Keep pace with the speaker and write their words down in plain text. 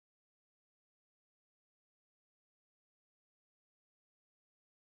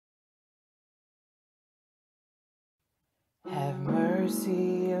Have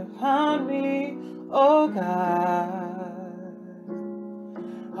mercy upon me, O God,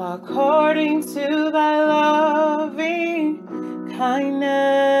 according to thy loving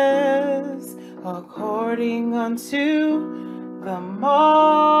kindness, according unto the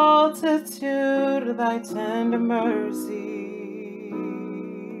multitude of thy tender mercy.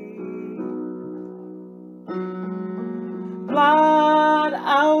 Blot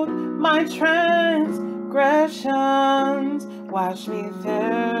out my transgressions, wash me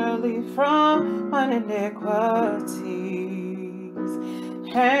thoroughly from mine iniquities,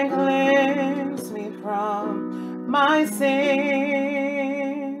 and cleanse me from my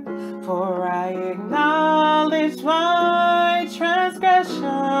sin. For I acknowledge my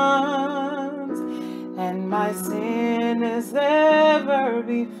transgressions, and my sin is ever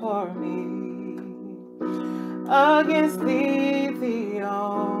before me. Against thee, thee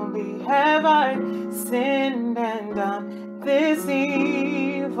only, have I sinned and done this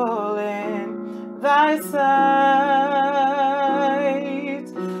evil in thy sight.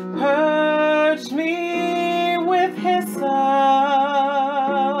 Purge me with hyssop,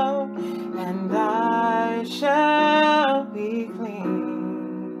 and I shall be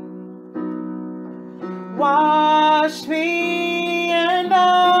clean. Wash me, and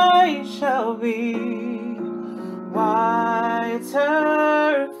I shall be whiter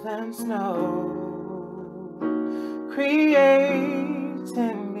than snow. Create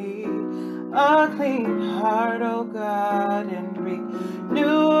in me a clean heart, O God, and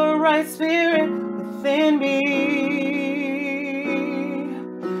renew a right spirit within me.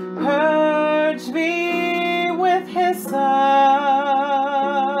 Purge me with hyssop,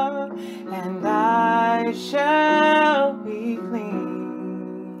 and I shall be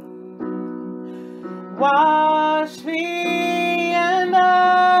clean. Wash me, and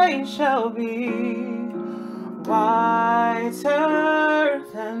I shall be whiter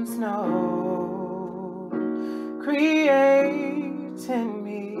than snow. Create in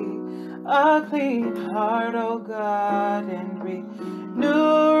me a clean heart, O God, and renew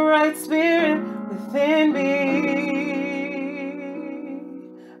a right spirit within me.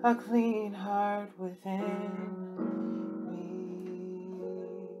 A clean heart within